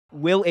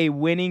Will a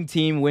winning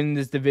team win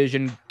this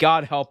division?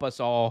 God help us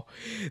all.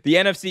 The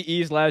NFC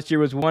East last year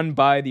was won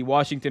by the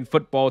Washington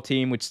football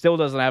team, which still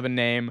doesn't have a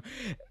name.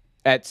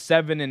 At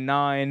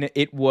 7-9,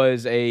 it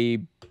was a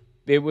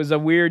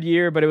weird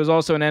year, but it was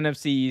also an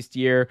NFC East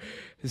year.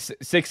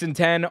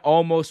 6-10,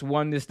 almost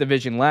won this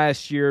division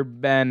last year.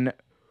 Ben,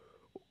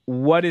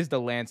 what is the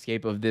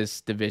landscape of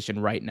this division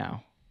right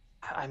now?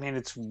 I mean,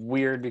 it's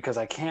weird because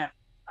I can't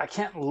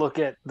look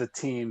at the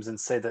teams and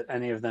say that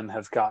any of them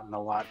have gotten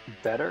a lot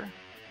better.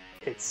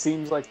 It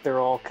seems like they're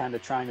all kind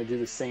of trying to do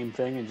the same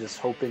thing and just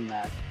hoping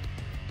that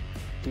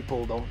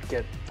people don't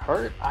get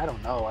hurt. I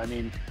don't know. I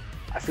mean,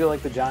 I feel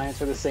like the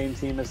Giants are the same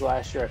team as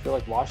last year. I feel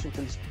like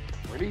Washington's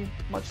pretty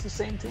much the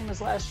same team as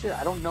last year.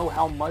 I don't know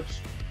how much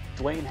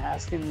Dwayne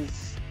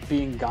Haskins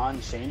being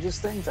gone changes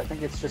things. I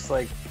think it's just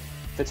like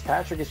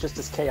Fitzpatrick is just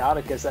as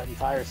chaotic as that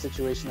entire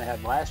situation they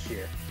had last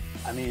year.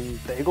 I mean,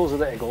 the Eagles are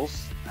the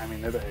Eagles. I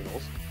mean, they're the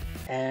Eagles.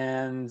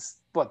 And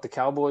the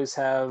Cowboys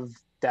have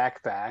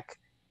Dak back,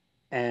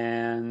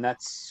 and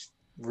that's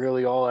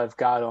really all I've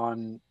got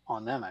on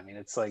them. I mean,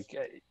 it's like,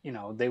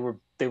 they were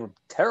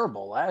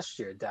terrible last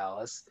year,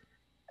 Dallas,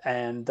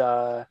 and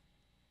I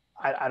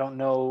don't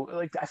know.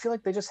 Like, I feel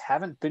like they just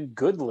haven't been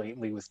good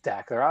lately with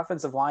Dak. Their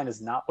offensive line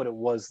is not what it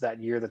was that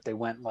year that they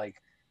went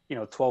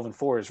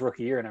 12-4 his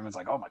rookie year, and everyone's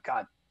like, oh my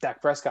God,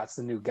 Dak Prescott's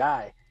the new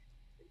guy.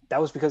 That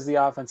was because of the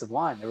offensive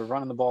line. They were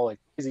running the ball like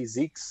crazy.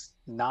 Zeke's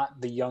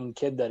not the young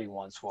kid that he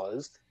once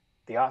was.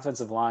 The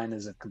offensive line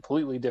is a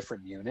completely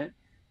different unit.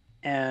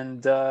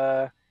 And,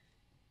 their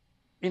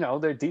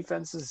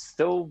defense is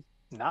still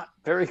not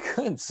very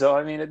good. So,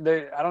 I mean,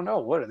 I don't know.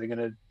 What are they going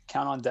to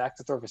count on Dak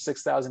to throw for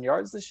 6,000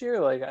 yards this year?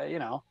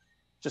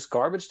 Just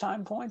garbage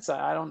time points.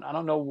 I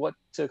don't know what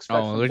to expect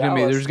from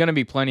Dallas. There's gonna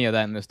be plenty of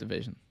that in this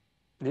division.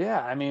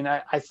 Yeah, I mean,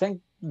 I think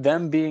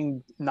them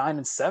being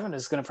 9-7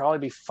 is going to probably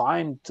be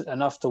fine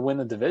enough to win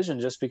the division,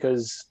 just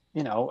because,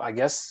 I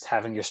guess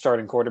having your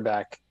starting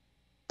quarterback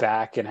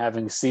back and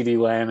having CeeDee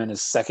Lamb in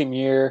his second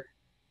year,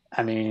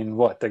 I mean,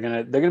 they're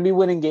gonna be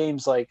winning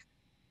games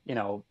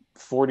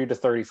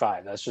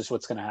 40-35. That's just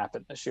what's going to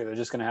happen this year. They're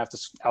just going to have to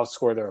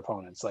outscore their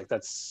opponents.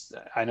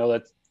 I know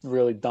that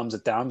really dumbs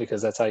it down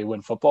because that's how you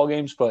win football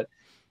games, but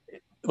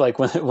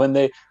when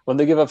they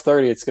give up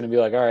 30, it's going to be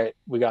like, all right,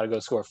 we got to go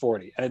score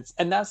 40.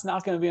 And that's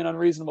not going to be an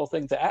unreasonable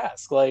thing to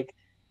ask. I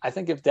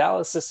think if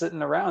Dallas is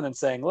sitting around and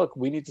saying, look,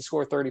 we need to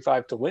score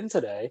 35 to win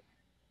today,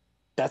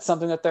 that's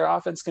something that their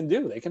offense can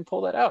do. They can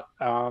pull that out.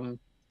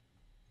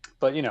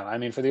 But I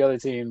mean, for the other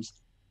teams,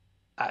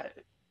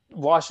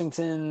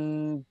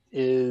 Washington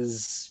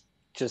is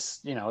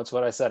just, it's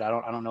what I said. I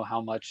don't know how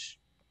much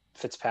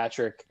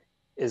Fitzpatrick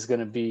is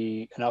going to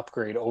be an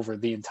upgrade over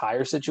the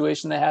entire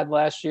situation they had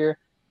last year.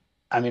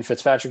 I mean,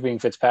 Fitzpatrick being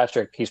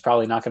Fitzpatrick, he's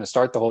probably not going to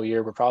start the whole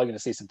year. We're probably going to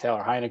see some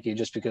Taylor Heineke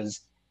just because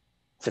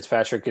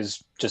Fitzpatrick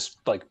is just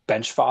like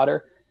bench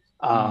fodder.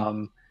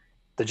 The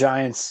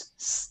Giants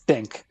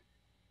stink.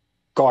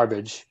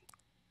 Garbage.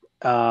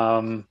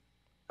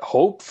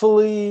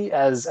 Hopefully,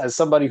 as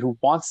somebody who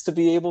wants to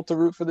be able to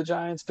root for the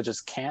Giants, but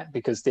just can't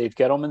because Dave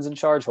Gettleman's in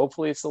charge,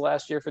 hopefully it's the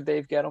last year for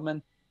Dave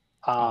Gettleman.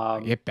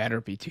 It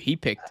better be too. He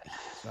picked.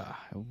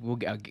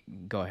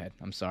 Go ahead.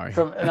 I'm sorry.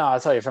 I'll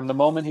tell you. From the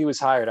moment he was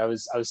hired, I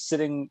was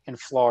sitting in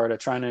Florida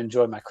trying to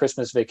enjoy my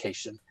Christmas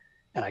vacation,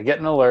 and I get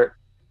an alert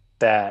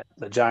that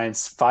the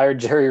Giants fired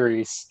Jerry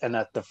Reese and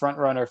that the front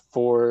runner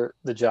for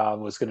the job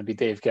was going to be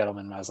Dave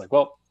Gettleman. And I was like,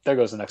 well, there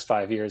goes the next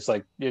 5 years.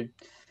 Right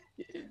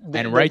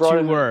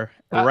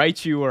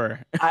you were.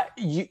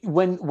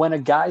 When a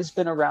guy's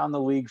been around the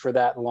league for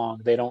that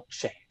long, they don't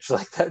change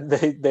like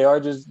that. They are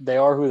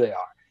who they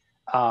are.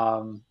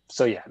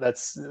 So yeah,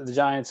 the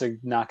Giants are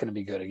not going to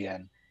be good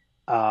again.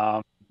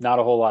 Not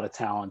a whole lot of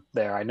talent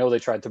there. I know they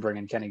tried to bring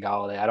in Kenny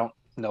Golladay. I don't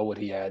know what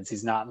he adds.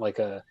 He's not like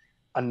a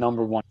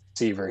number one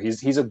receiver.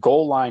 He's a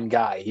goal line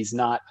guy. He's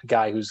not a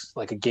guy who's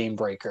like a game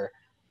breaker.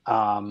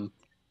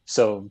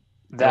 So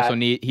that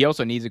he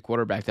also needs a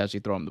quarterback to actually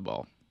throw him the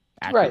ball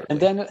accurately. Right. And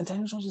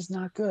Daniel Jones is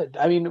not good.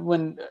 I mean,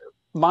 when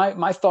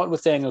my thought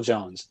with Daniel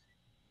Jones,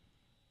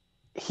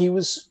 he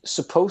was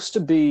supposed to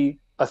be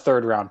a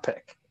third round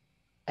pick.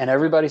 And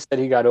everybody said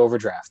he got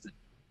overdrafted.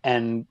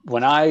 And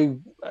when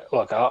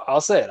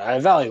I'll say it, I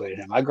evaluated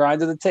him. I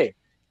grinded the tape.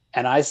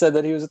 And I said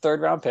that he was a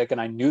third round pick. And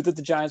I knew that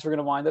the Giants were going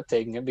to wind up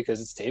taking him because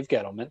it's Dave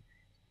Gettleman.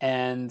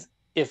 And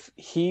if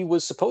he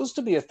was supposed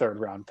to be a third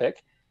round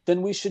pick,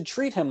 then we should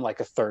treat him like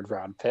a third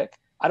round pick.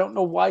 I don't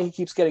know why he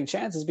keeps getting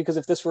chances, because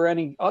if this were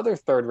any other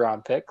third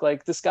round pick,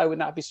 this guy would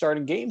not be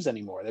starting games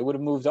anymore. They would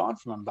have moved on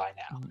from him by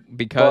now.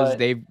 Because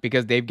Dave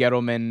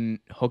Gettleman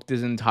hooked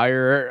his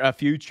entire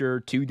future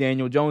to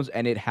Daniel Jones,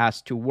 and it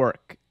has to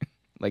work.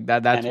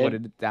 That's what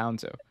it's down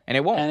to. And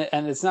it won't.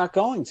 And it's not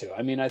going to.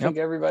 I mean, I think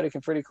everybody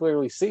can pretty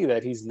clearly see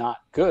that he's not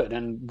good.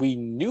 And we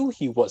knew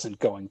he wasn't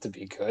going to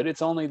be good.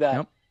 It's only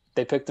that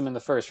they picked him in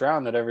the first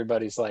round that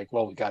everybody's like,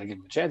 well, we got to give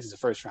him a chance. He's a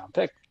first round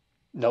pick.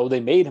 No, they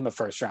made him a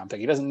first-round pick.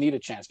 He doesn't need a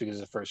chance because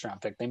he's a first-round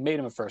pick. They made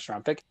him a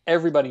first-round pick.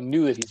 Everybody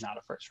knew that he's not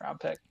a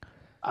first-round pick.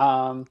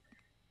 And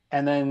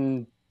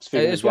then I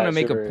Speaking of just want to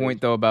guys who make a are,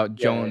 point though about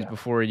yeah, Jones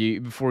before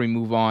we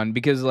move on,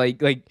 because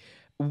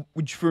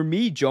for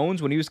me,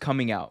 Jones, when he was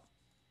coming out,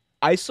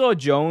 I saw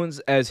Jones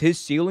as his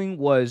ceiling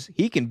was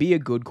he can be a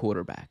good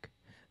quarterback.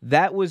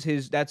 That was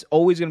his. That's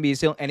always going to be his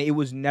ceiling, and it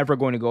was never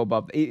going to go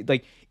above.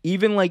 I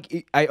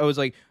was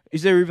like,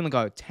 is there even like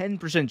a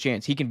 10%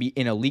 chance he can be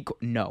an elite?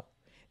 No,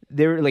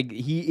 there like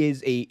he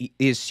is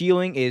his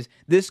ceiling is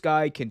this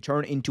guy can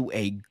turn into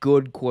a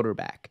good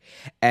quarterback,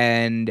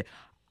 and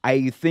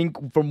I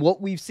think from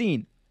what we've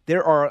seen,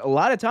 there are a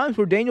lot of times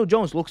where Daniel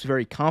Jones looks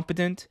very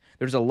competent.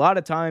 There's a lot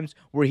of times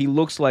where he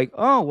looks like,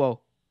 oh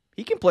well,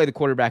 he can play the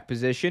quarterback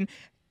position.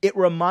 It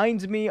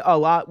reminds me a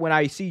lot when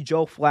I see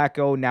Joe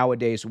Flacco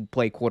nowadays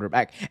play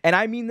quarterback. And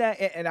I mean that,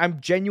 and I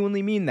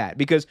genuinely mean that,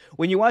 because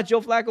when you watch Joe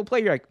Flacco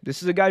play, you're like,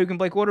 this is a guy who can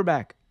play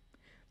quarterback.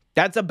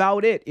 That's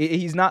about it.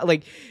 He's not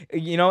like,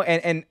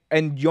 and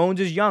Jones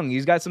is young.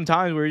 He's got some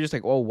times where you're just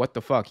like, oh, what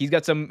the fuck? He's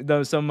got some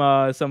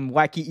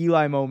wacky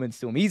Eli moments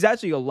to him. He's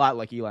actually a lot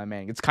like Eli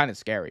Manning. It's kind of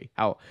scary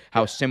how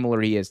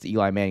similar he is to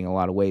Eli Manning in a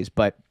lot of ways.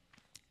 But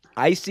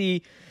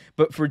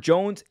for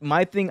Jones,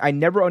 my thing, I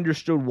never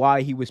understood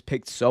why he was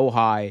picked so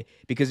high,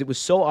 because it was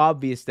so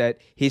obvious that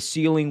his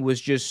ceiling was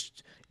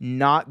just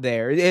not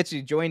there. It's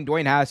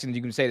Dwayne Haskins.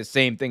 You can say the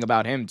same thing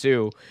about him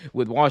too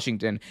with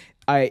Washington.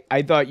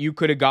 I thought you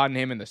could have gotten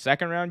him in the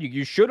second round.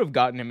 You should have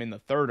gotten him in the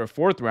third or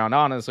fourth round,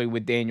 honestly,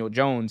 with Daniel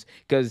Jones,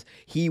 because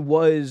he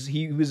was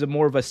a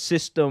more of a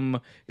system.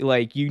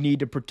 Like, you need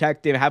to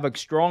protect him, have a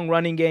strong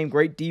running game,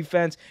 great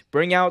defense,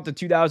 bring out the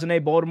 2008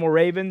 Baltimore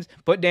Ravens,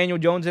 put Daniel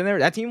Jones in there.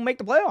 That team will make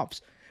the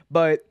playoffs.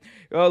 But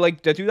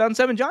like the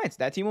 2007 Giants,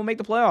 that team will make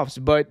the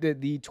playoffs. But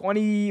the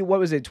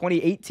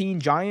 2018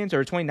 Giants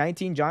or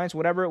 2019 Giants,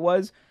 whatever it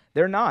was,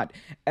 they're not.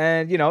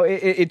 And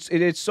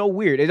it's so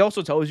weird. It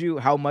also tells you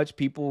how much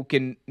people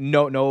can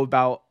know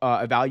about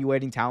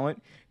evaluating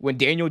talent. When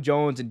Daniel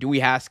Jones and Dewey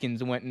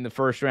Haskins went in the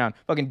first round,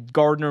 fucking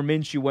Gardner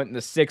Minshew went in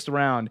the sixth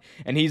round,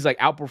 and he's like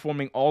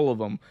outperforming all of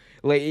them.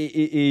 Like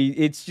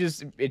it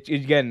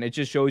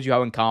just shows you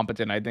how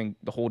incompetent I think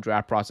the whole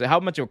draft process, how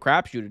much of a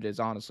crapshoot it is,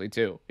 honestly,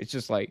 too. It's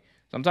just like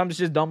sometimes it's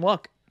just dumb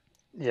luck.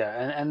 Yeah,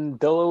 and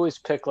they'll always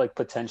pick like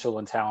potential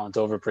and talent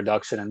over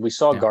production. And we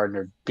saw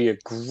Gardner be a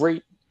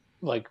great,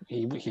 like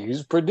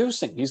he's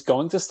producing. He's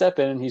going to step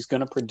in and he's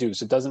going to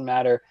produce. It doesn't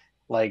matter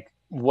like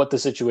what the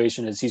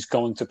situation is. He's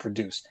going to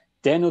produce.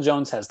 Daniel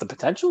Jones has the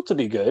potential to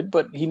be good,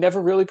 but he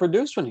never really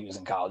produced when he was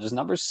in college. His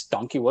numbers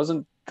stunk. He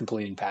wasn't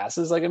completing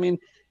passes. Like, I mean,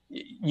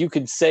 you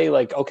could say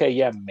like, okay,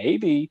 yeah,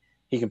 maybe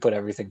he can put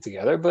everything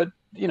together, but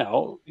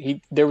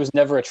there was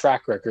never a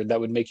track record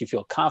that would make you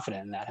feel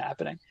confident in that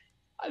happening.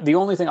 The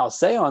only thing I'll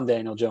say on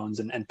Daniel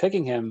Jones and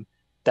picking him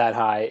that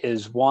high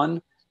is,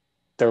 one,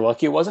 they're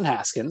lucky it wasn't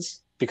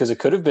Haskins, because it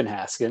could have been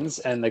Haskins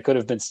and they could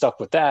have been stuck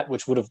with that,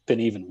 which would have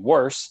been even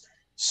worse.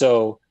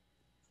 So,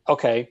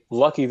 okay,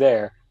 lucky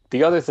there.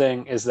 The other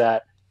thing is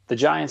that the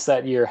Giants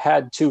that year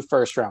had 2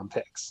 first-round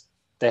picks.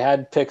 They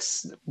had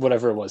picks,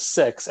 whatever it was,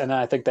 6, and then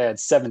I think they had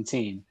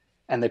 17,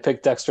 and they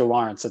picked Dexter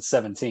Lawrence at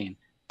 17.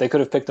 They could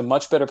have picked a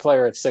much better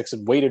player at 6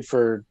 and waited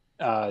for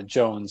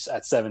Jones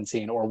at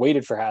 17, or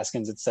waited for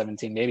Haskins at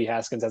 17. Maybe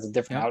Haskins has a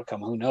different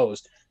outcome. Who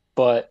knows?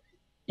 But,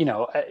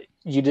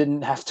 you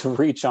didn't have to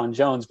reach on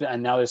Jones,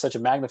 and now there's such a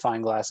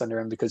magnifying glass under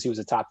him because he was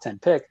a top 10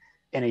 pick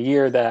in a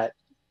year that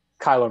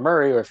Kyler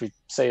Murray, or if you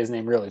say his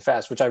name really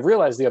fast, which I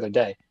realized the other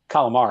day,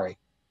 Calamari,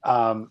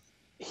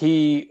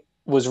 he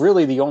was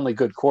really the only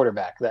good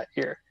quarterback that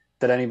year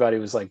that anybody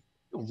was like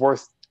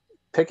worth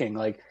picking.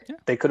 Like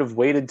they could have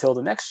waited till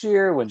the next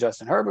year when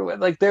Justin Herbert went.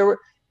 Like there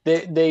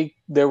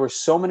were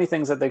so many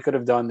things that they could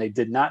have done. They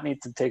did not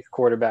need to take a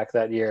quarterback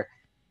that year.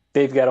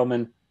 Dave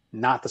Gettleman,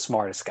 not the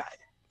smartest guy.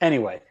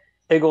 Anyway,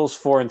 Eagles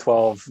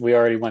 4-12. We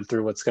already went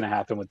through what's going to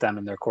happen with them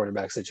in their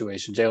quarterback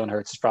situation. Jalen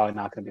Hurts is probably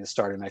not going to be the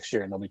starter next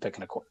year, and they'll be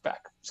picking a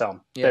quarterback. So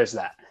there's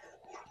that.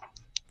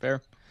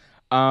 Fair.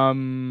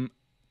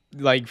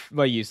 Like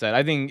you said,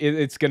 I think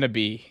it's going to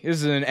be, this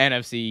is an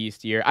NFC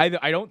East year.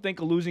 I don't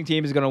think a losing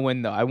team is going to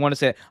win, though. I want to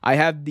say I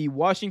have the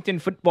Washington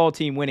football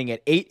team winning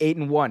at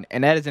 8-1,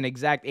 and that is an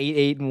exact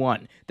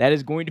 8-1. That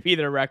is going to be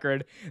their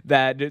record.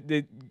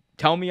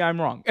 Tell me I'm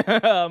wrong.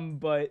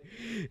 But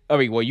I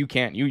mean, well, you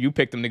can't. You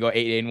picked them to go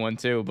 8-1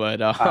 too. But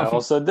I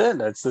also did.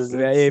 That's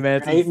hey,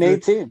 man, it's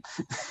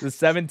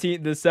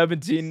 8-18. The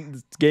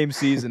 17 game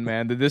season,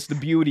 man. This the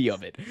beauty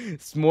of it.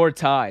 It's more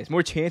ties,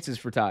 more chances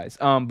for ties.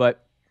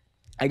 But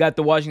I got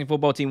the Washington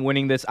football team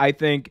winning this. I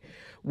think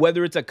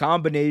whether it's a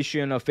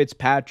combination of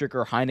Fitzpatrick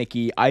or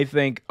Heineke, I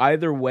think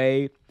either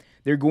way,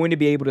 they're going to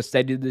be able to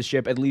steady the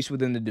ship, at least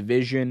within the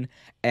division,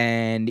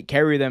 and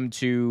carry them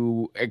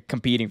to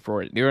competing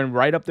for it. They're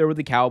right up there with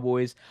the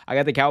Cowboys. I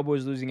got the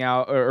Cowboys losing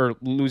out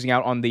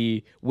on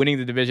the winning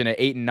the division at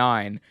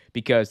 8-9,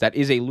 because that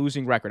is a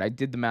losing record. I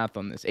did the math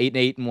on this.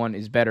 8-1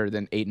 is better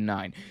than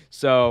 8-9.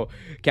 So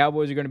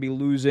Cowboys are going to be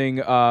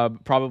losing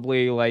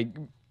probably like.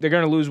 They're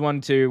going to lose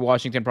one to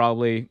Washington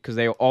probably, because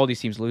all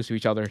these teams lose to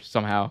each other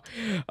somehow.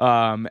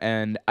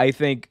 And I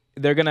think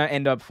they're gonna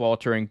end up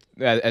faltering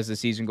as the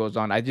season goes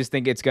on. I just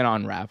think it's gonna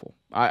unravel.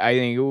 I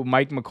think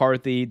Mike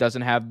McCarthy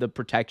doesn't have the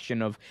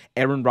protection of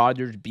Aaron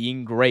Rodgers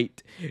being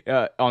great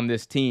on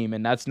this team,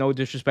 and that's no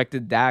disrespect to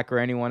Dak or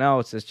anyone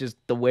else. It's just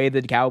the way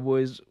the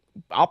Cowboys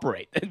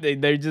operate.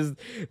 They're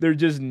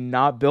just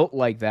not built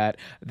like that.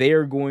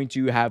 They're going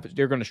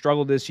to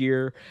struggle this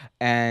year,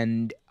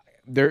 and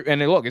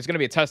look, it's going to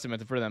be a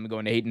testament for them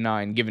going to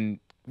 8-9, given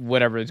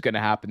whatever is going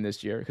to happen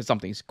this year, because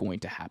something's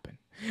going to happen.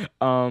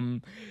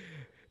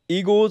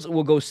 Eagles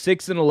will go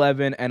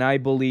 6-11, and I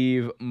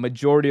believe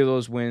majority of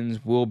those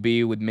wins will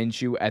be with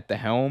Minshew at the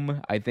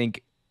helm. I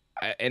think,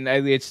 and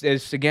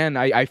it's again,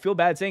 I feel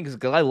bad saying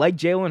because I like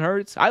Jalen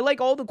Hurts. I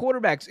like all the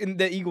quarterbacks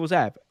the Eagles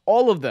have.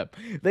 All of them.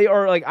 They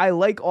are like, I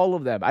like all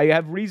of them. I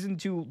have reason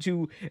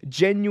to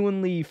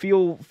genuinely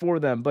feel for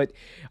them, but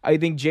I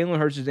think Jalen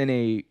Hurts is in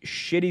a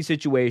shitty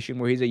situation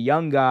where he's a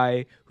young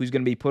guy who's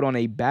going to be put on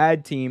a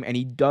bad team, and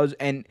he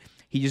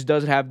just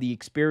doesn't have the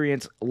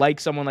experience like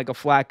someone like a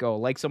Flacco,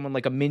 like someone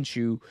like a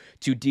Minshew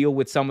to deal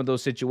with some of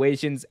those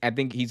situations. I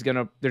think there's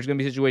going to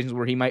be situations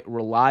where he might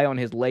rely on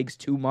his legs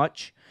too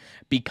much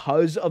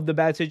because of the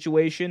bad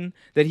situation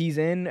that he's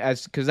in,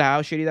 because of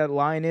how shitty that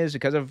line is,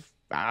 because of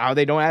how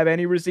they don't have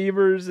any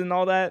receivers and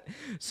all that.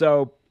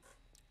 So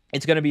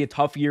it's going to be a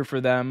tough year for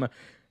them.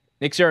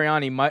 Nick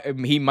Sirianni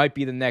might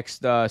be the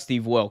next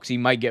Steve Wilkes. He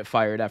might get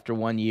fired after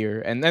 1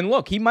 year. And then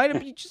look, he might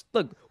have just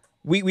look.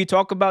 We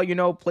talk about,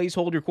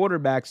 placeholder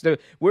quarterbacks.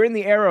 We're in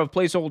the era of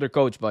placeholder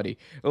coach, buddy.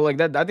 Like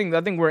that, I think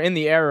we're in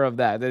the era of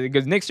that,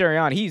 because Nick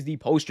Sirianni, he's the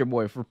poster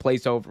boy for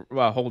placeholder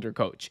holder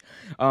coach.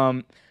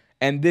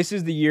 And this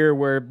is the year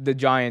where the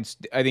Giants,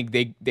 I think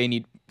they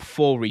need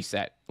full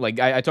reset. Like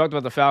I talked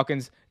about the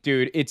Falcons,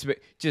 dude. It's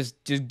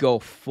just go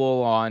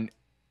full on,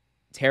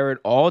 tear it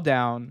all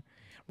down.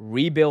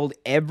 Rebuild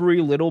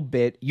every little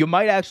bit. You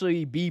might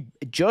actually be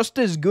just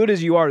as good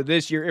as you are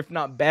this year, if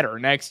not better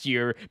next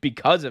year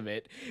because of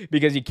it,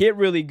 because you can't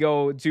really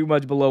go too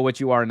much below what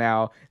you are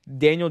now.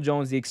 Daniel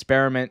Jones, the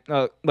experiment.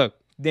 Look,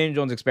 Daniel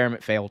Jones'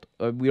 experiment failed.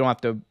 We don't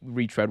have to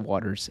retread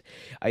waters.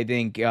 I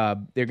think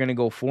they're going to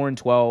go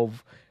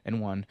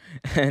 4-12-1,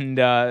 and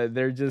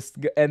they're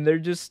just going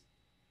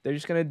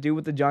to do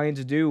what the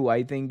Giants do.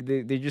 I think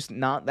they're just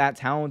not that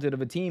talented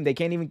of a team. They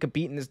can't even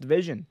compete in this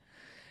division.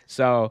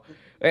 So,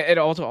 and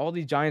also all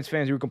these Giants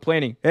fans who were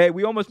complaining, hey,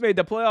 we almost made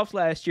the playoffs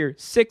last year,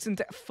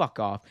 6-10. Fuck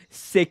off,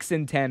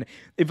 6-10.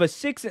 If a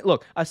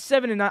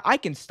 7-9, I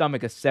can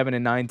stomach a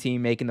 7-9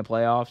 team making the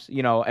playoffs.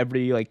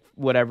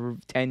 Every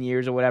 10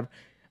 years or whatever.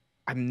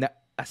 I'm not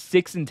a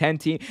 6-10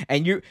 team,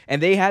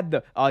 and they had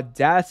the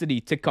audacity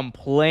to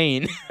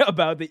complain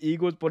about the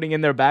Eagles putting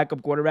in their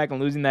backup quarterback and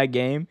losing that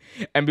game,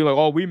 and be like,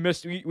 "Oh, we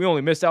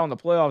only missed out on the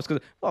playoffs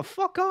because." Well,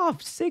 fuck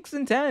off,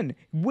 6-10,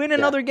 win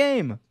another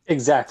game.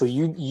 Exactly.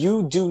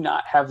 You do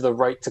not have the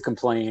right to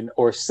complain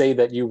or say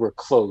that you were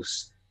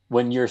close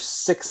when you're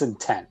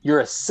 6-10.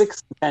 You're a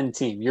 6-10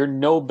 team. You're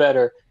no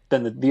better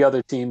than the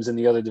other teams in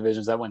the other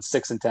divisions that went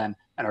 6-10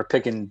 and are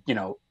picking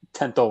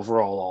 10th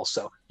overall.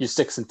 Also, you're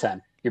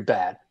 6-10. You're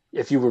bad.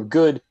 If you were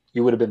good,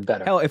 you would have been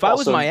better. Hell, if I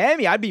was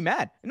Miami, I'd be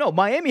mad. No,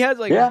 Miami has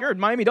if you're a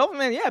Miami Dolphin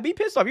man, be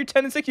pissed off. You're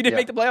 10-6. You didn't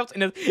make the playoffs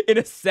in a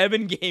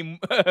 7-game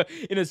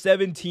in a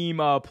 7-team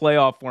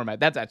playoff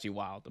format. That's actually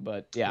wild.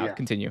 But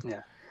continue.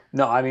 Yeah.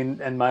 No, I mean,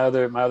 and my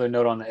other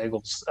note on the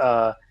Eagles,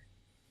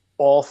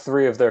 all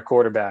three of their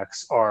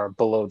quarterbacks are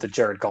below the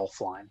Jared Goff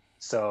line.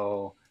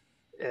 So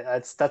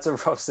that's a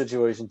rough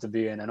situation to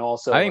be in. And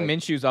also, I think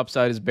Minshew's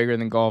upside is bigger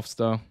than Goff's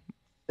though.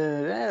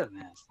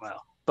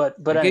 Well. But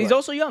anyway.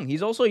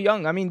 He's also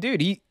young. I mean,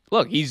 dude, he's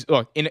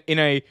in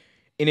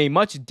a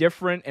much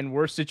different and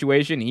worse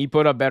situation. He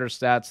put up better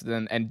stats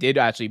and did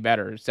actually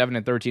better,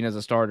 7-13 as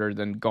a starter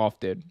than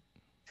Goff did.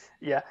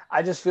 Yeah,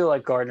 I just feel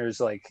like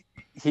Gardner's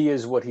he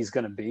is what he's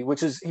going to be,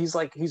 which is he's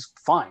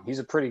fine. He's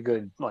a pretty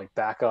good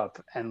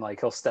backup, and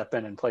he'll step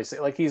in and play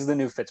he's the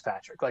new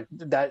Fitzpatrick.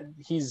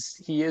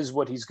 He is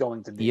what he's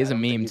going to be. He is a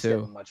meme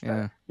too. Much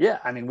better. Yeah,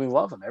 I mean, we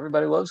love him.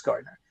 Everybody loves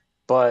Gardner,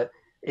 but.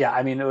 Yeah,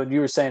 I mean, what you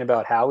were saying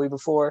about Howie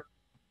before,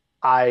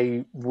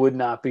 I would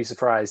not be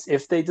surprised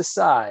if they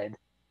decide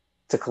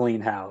to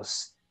clean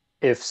house,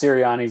 if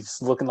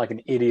Sirianni's looking like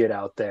an idiot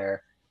out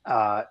there,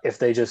 if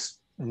they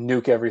just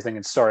nuke everything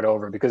and start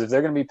over. Because if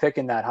they're going to be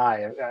picking that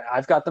high,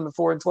 I've got them at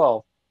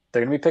 4-12.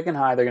 They're going to be picking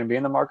high. They're going to be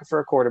in the market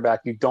for a quarterback.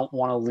 You don't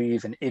want to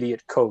leave an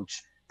idiot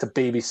coach to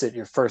babysit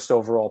your first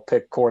overall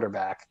pick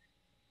quarterback.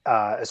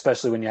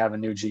 Especially when you have a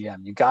new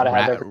GM, you got to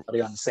have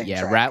everybody on the same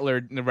track.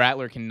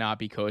 Rattler cannot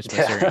be coached by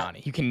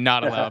Sirianni. You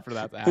cannot allow for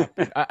that to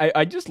happen.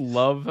 I just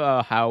love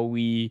how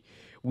we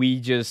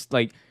just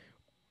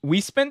we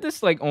spent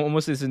this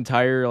almost this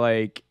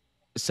entire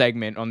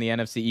segment on the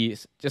NFC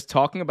East just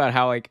talking about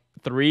how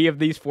 3 of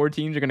these 4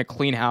 teams are going to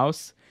clean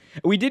house.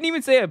 We didn't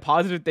even say a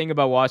positive thing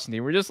about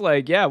Washington. We're just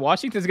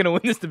Washington's going to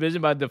win this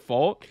division by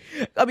default.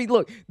 I mean,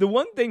 look, the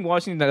one thing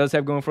Washington does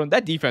have going for them,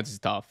 that defense is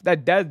tough. They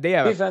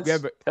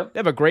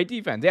have a great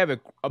defense. They have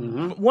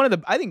one of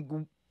the, I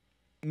think,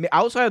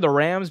 outside of the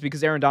Rams,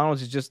 because Aaron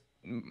Donald is just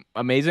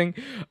amazing,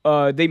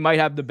 they might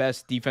have the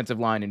best defensive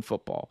line in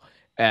football.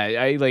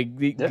 I like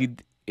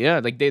yeah,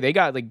 like they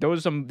got like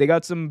they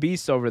got some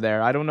beasts over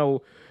there. I don't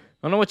know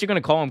what you're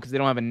gonna call them because they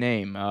don't have a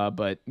name.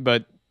 But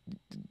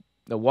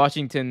the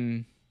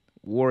Washington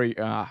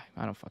Warrior.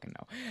 I don't fucking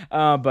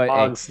know. But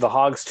Hogs, the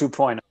Hogs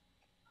 2.0.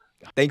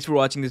 Thanks for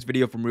watching this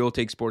video from Real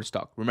Take Sports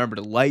Talk. Remember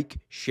to like,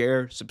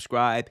 share,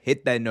 subscribe,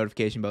 hit that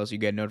notification bell so you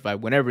get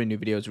notified whenever a new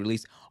video is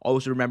released.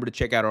 Also, remember to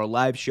check out our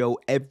live show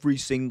every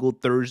single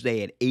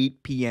Thursday at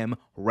 8 p.m.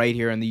 right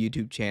here on the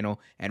YouTube channel.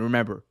 And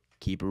remember,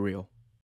 keep it real.